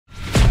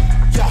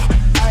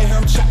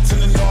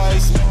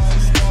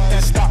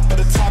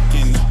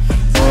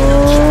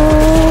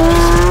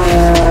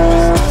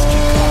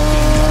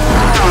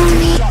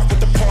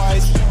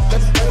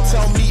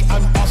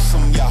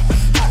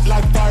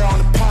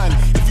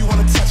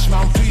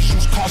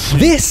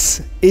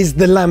This is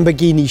the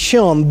Lamborghini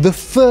Sián, the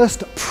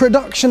first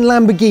production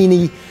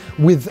Lamborghini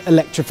with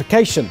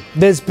electrification.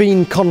 There's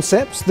been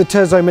concepts, the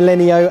Terzo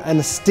Millennio and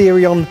the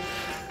Asterion,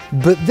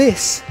 but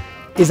this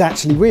is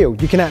actually real.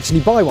 You can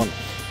actually buy one.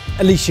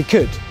 At least you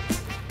could.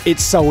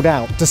 It's sold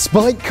out,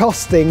 despite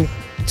costing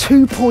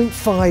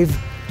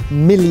 £2.5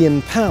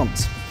 million.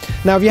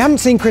 Now, if you haven't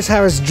seen Chris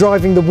Harris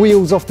driving the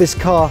wheels off this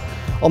car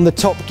on the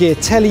Top Gear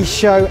telly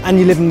show and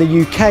you live in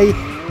the UK,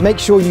 make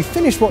sure you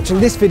finish watching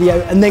this video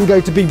and then go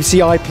to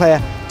BBC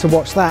iPlayer to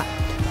watch that.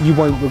 You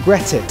won't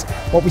regret it.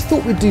 What we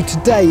thought we'd do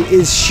today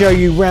is show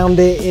you around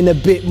it in a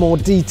bit more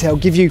detail,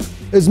 give you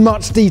as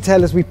much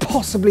detail as we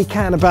possibly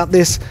can about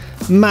this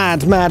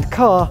mad, mad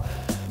car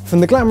from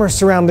the glamorous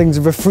surroundings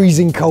of a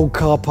freezing cold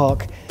car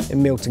park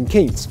in Milton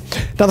Keynes.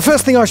 Now, the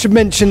first thing I should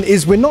mention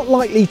is we're not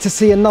likely to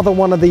see another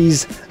one of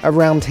these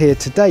around here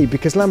today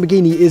because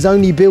Lamborghini is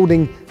only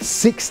building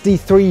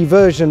 63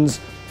 versions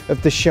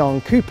of the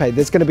Sián Coupe.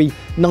 There's going to be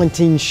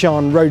 19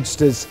 Sián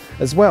Roadsters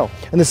as well.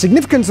 And the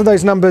significance of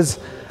those numbers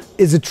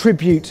is a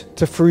tribute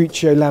to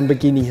Ferruccio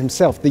Lamborghini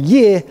himself, the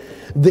year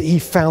that he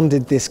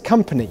founded this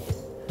company,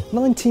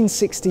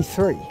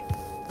 1963,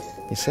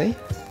 you see?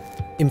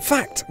 In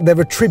fact, there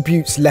are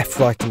tributes left,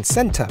 right and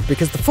centre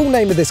because the full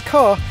name of this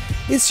car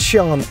is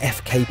Sián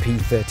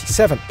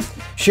FKP37.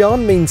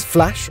 Sián means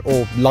flash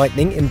or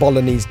lightning in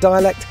Bolognese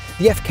dialect.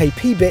 The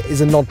FKP bit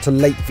is a nod to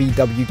late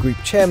VW Group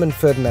chairman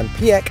Ferdinand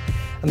Piëch,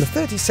 and the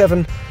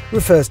 37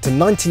 refers to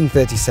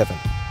 1937,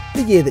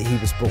 the year that he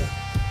was born.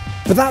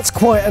 But that's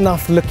quite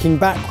enough looking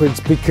backwards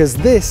because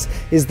this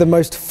is the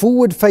most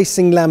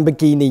forward-facing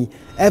Lamborghini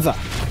ever.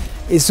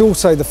 It's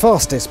also the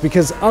fastest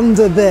because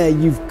under there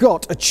you've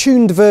got a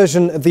tuned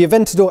version of the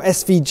Aventador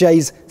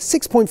SVJ's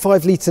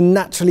 6.5 litre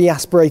naturally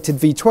aspirated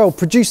V12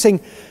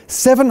 producing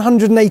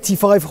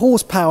 785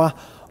 horsepower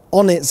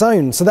on its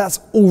own. So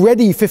that's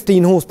already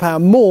 15 horsepower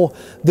more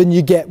than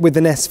you get with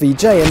an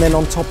SVJ, and then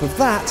on top of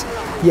that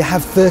you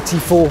have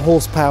 34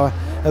 horsepower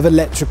of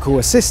electrical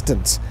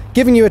assistance,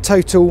 giving you a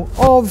total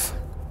of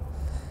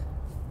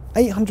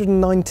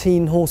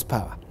 819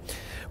 horsepower,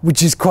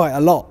 which is quite a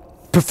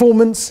lot.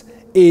 Performance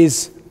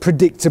is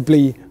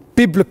predictably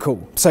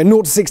biblical. So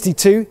 0 to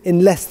 62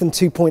 in less than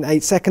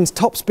 2.8 seconds,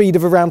 top speed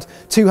of around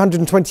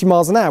 220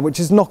 miles an hour, which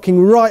is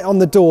knocking right on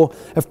the door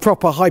of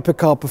proper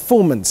hypercar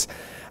performance,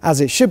 as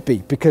it should be,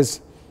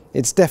 because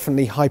it's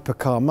definitely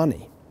hypercar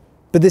money.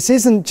 But this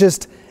isn't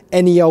just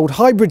any old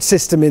hybrid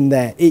system in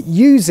there. It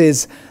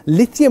uses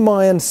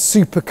lithium-ion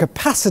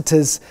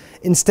supercapacitors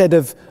instead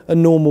of a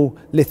normal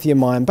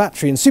lithium-ion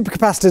battery. And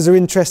supercapacitors are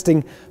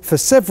interesting for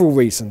several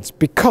reasons,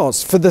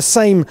 because for the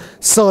same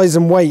size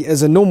and weight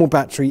as a normal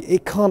battery,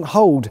 it can't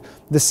hold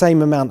the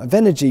same amount of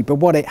energy, but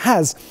what it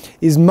has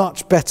is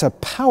much better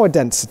power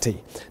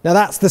density. Now,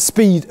 that's the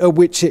speed at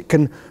which it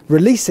can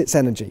release its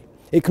energy.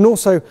 It can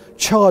also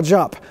charge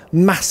up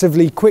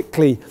massively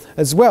quickly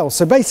as well.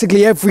 So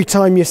basically every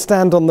time you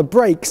stand on the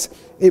brakes,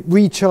 it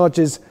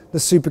recharges the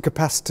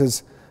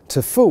supercapacitors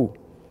to full.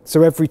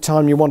 So every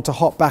time you want to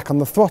hop back on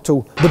the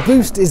throttle, the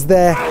boost is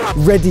there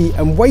ready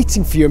and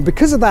waiting for you. And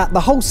because of that,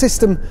 the whole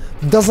system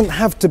doesn't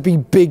have to be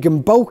big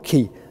and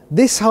bulky.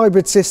 This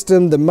hybrid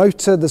system, the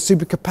motor, the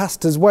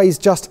supercapacitors, weighs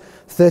just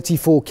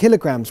 34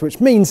 kilograms, which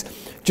means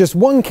just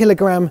 1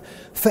 kilogram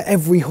for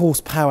every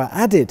horsepower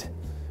added,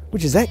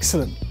 which is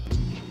excellent.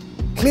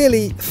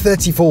 Clearly,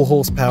 34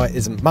 horsepower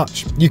isn't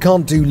much. You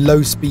can't do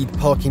low-speed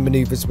parking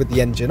manoeuvres with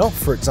the engine off,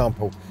 for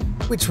example,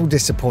 which will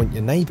disappoint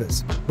your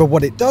neighbours. But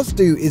what it does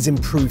do is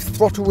improve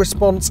throttle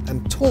response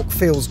and torque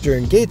feels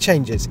during gear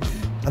changes.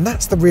 And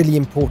that's the really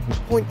important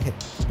point here,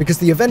 because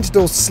the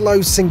Aventador's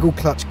slow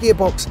single-clutch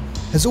gearbox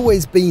has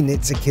always been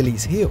its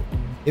Achilles heel.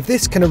 If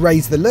this can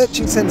erase the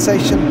lurching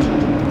sensation,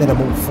 then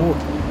I'm all for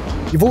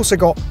it. You've also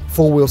got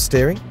four-wheel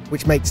steering,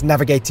 which makes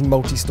navigating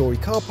multi-storey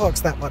car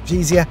parks that much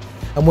easier.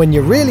 And when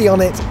you're really on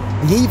it,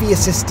 the EV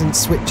assistance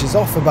switches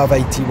off above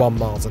 81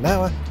 miles an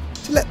hour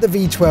to let the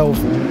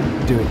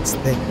V12 do its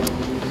thing.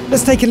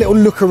 Let's take a little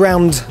look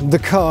around the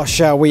car,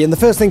 shall we? And the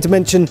first thing to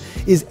mention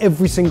is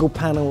every single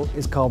panel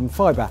is carbon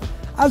fibre,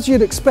 as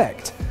you'd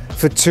expect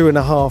for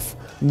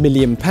 £2.5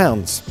 million.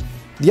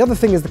 The other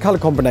thing is the colour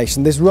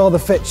combination, this rather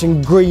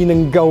fetching green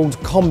and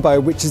gold combo,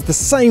 which is the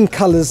same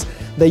colours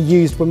they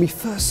used when we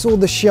first saw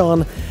the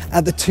Sián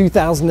at the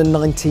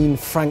 2019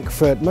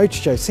 Frankfurt Motor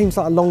Show. Seems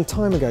like a long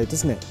time ago,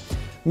 doesn't it?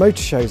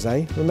 Motor shows,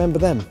 eh? Remember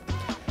them?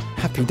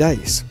 Happy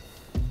days.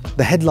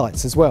 The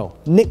headlights as well,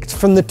 nicked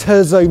from the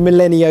Terzo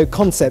Millennio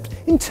concept,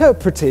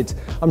 interpreted,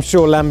 I'm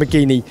sure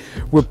Lamborghini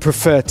would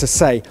prefer to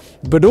say.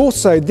 But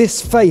also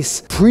this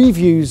face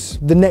previews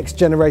the next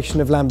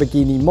generation of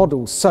Lamborghini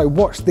models, so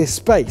watch this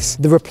space.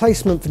 The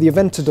replacement for the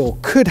Aventador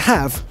could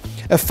have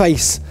a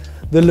face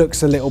that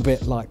looks a little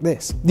bit like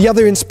this. The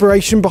other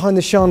inspiration behind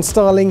the Sián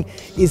styling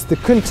is the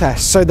Countach,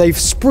 so they've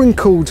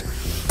sprinkled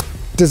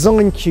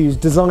design cues,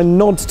 design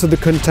nods to the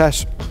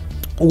Countach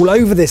all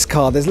over this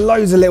car. There's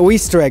loads of little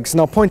Easter eggs,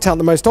 and I'll point out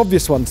the most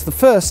obvious ones. The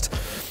first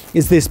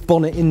is this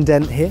bonnet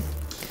indent here,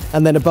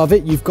 and then above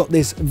it you've got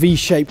this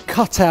V-shaped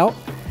cutout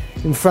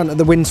in front of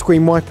the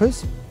windscreen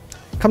wipers.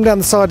 Come down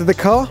the side of the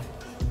car.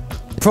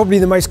 Probably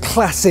the most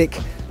classic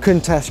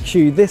Countach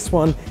Q. This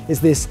one is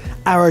this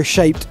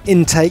arrow-shaped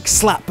intake,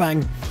 slap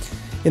bang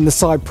in the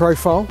side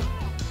profile.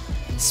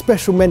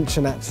 Special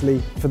mention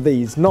actually for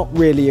these, not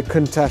really a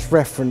Countach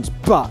reference,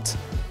 but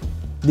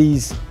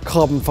these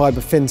carbon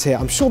fibre fins here.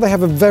 I'm sure they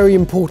have a very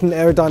important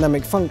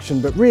aerodynamic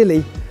function, but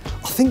really,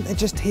 I think they're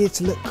just here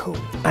to look cool.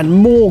 And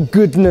more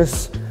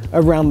goodness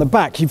around the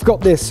back. You've got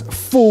this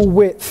full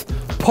width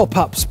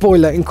pop-up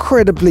spoiler,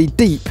 incredibly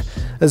deep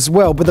as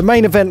well. But the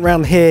main event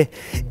around here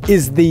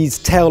is these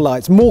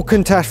taillights. More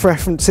Countach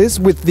references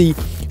with the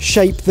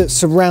shape that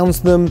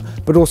surrounds them,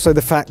 but also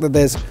the fact that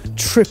there's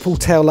triple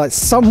taillights.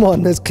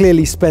 Someone has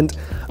clearly spent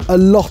a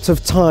lot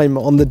of time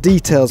on the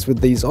details with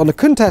these. On a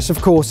Countach,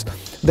 of course,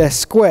 they're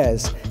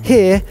squares.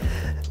 Here,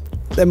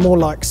 they're more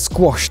like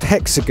squashed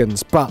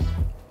hexagons, but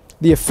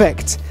the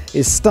effect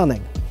is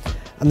stunning.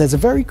 And there's a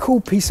very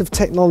cool piece of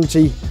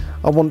technology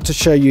I want to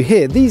show you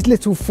here. These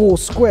little 4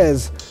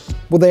 squares,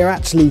 well, they're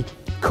actually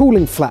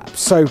cooling flaps.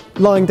 So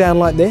lying down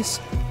like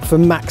this for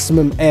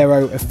maximum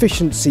aero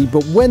efficiency.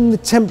 But when the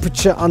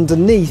temperature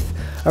underneath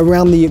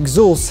around the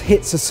exhaust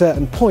hits a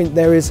certain point,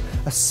 there is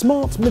a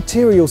smart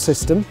material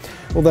system,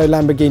 although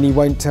Lamborghini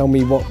won't tell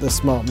me what the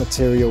smart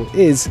material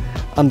is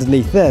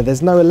underneath there.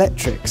 There's no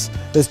electrics.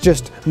 There's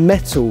just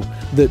metal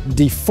that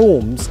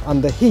deforms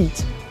under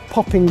heat,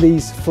 popping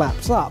these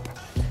flaps up.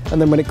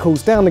 And then when it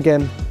cools down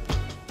again,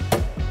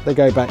 they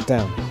go back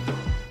down.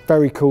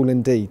 Very cool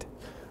indeed.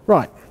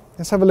 Right,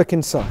 let's have a look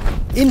inside.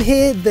 In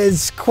here,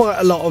 there's quite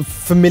a lot of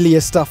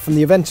familiar stuff from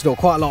the Aventador,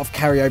 quite a lot of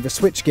carryover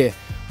switchgear,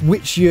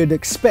 which you'd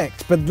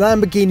expect, but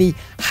Lamborghini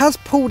has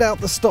pulled out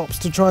the stops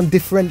to try and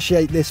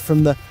differentiate this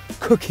from the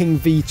cooking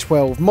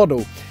V12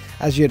 model.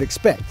 As you'd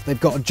expect,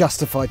 they've got to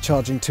justify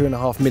charging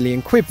 £2.5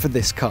 million for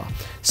this car.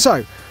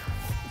 So,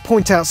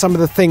 point out some of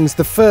the things.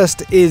 The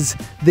first is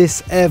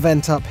this air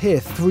vent up here,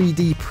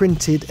 3D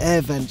printed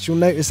air vents. You'll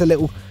notice a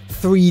little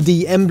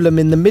 3D emblem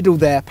in the middle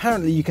there.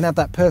 Apparently you can have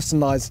that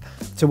personalised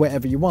to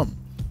whatever you want.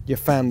 Your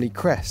family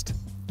crest,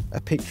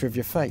 a picture of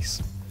your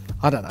face.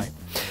 I don't know.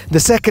 The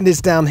second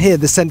is down here,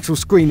 the central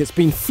screen. It's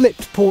been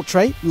flipped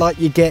portrait like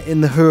you get in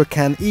the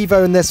Huracan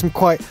Evo, and there's some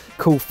quite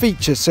cool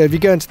features. So if you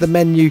go into the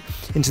menu,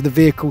 into the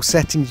vehicle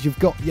settings, you've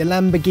got your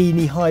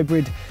Lamborghini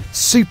hybrid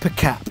super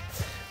cap,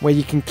 where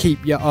you can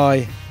keep your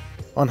eye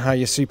on how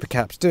your super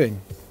cap's doing.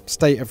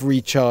 State of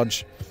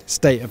recharge,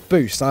 state of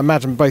boost. I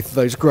imagine both of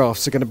those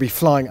graphs are going to be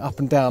flying up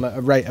and down at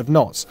a rate of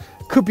knots.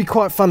 Could be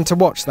quite fun to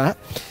watch that.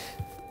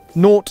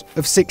 0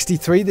 of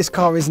 63. This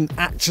car isn't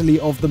actually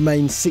of the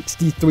main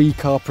 63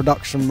 car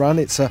production run.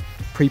 It's a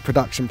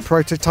pre-production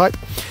prototype.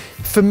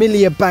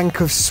 Familiar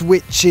bank of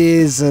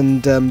switches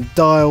and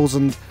dials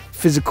and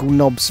physical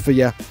knobs for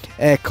your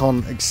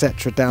aircon,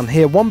 etc. down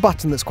here. One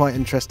button that's quite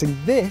interesting.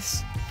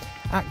 This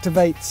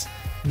activates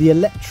the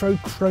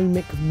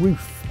electrochromic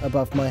roof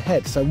above my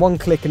head. So one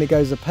click and it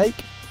goes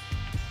opaque.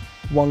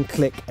 One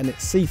click and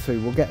it's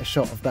see-through. We'll get a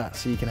shot of that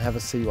so you can have a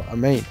see what I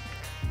mean.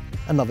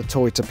 Another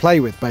toy to play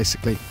with,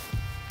 basically.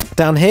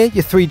 Down here,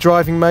 your 3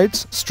 driving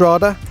modes,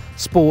 Strada,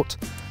 Sport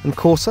and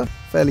Corsa,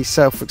 fairly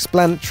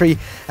self-explanatory,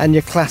 and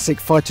your classic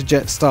fighter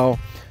jet style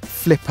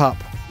flip-up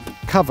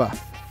cover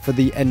for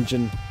the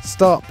engine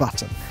start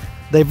button.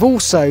 They've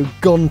also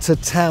gone to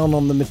town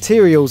on the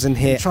materials in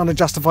here, trying to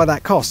justify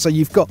that cost. So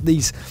you've got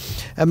these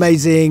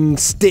amazing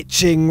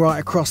stitching right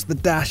across the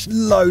dash,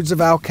 loads of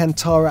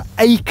Alcantara,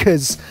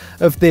 acres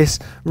of this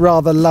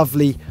rather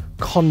lovely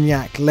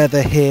cognac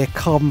leather here,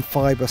 carbon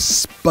fibre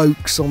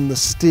spokes on the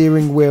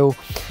steering wheel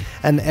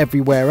and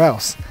everywhere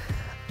else.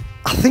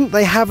 I think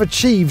they have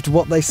achieved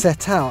what they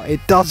set out.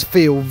 It does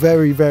feel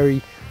very,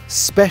 very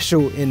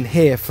special in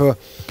here for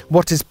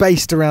what is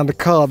based around a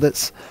car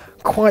that's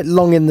quite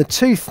long in the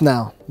tooth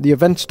now. The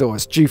Aventador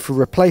is due for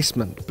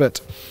replacement,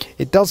 but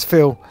it does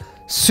feel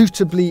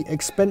suitably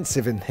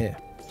expensive in here.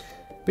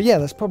 But yeah,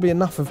 that's probably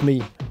enough of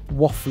me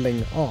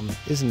waffling on,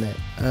 isn't it?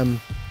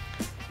 I'm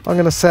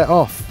going to set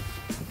off.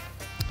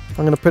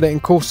 I'm going to put it in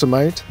Corsa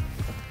mode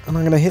and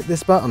I'm going to hit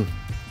this button.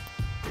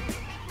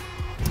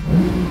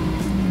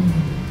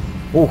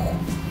 Oh,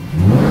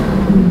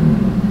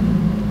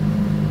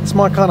 it's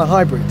my kind of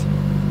hybrid.